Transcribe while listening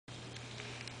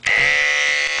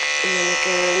And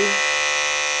again,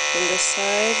 on this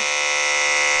side.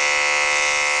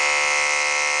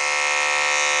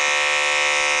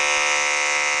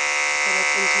 Right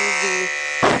up into a V.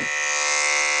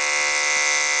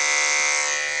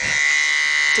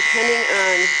 Depending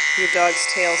on your dog's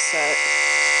tail set,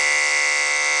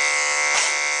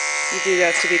 you do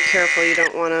have to be careful. You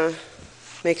don't want to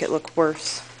make it look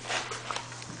worse.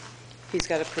 He's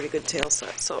got a pretty good tail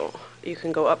set, so you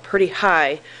can go up pretty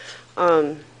high.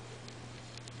 If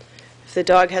the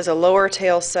dog has a lower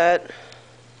tail set,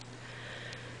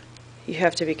 you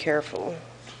have to be careful.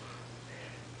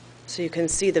 So you can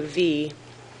see the V,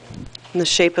 and the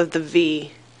shape of the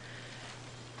V.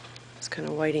 It's kind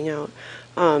of whiting out.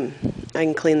 I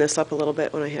can clean this up a little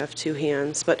bit when I have two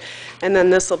hands, and then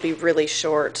this will be really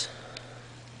short,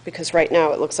 because right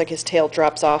now it looks like his tail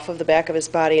drops off of the back of his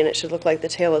body, and it should look like the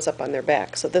tail is up on their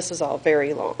back. So this is all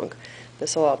very long.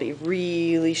 This will all be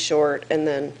really short and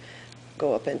then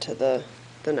go up into the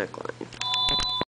neckline.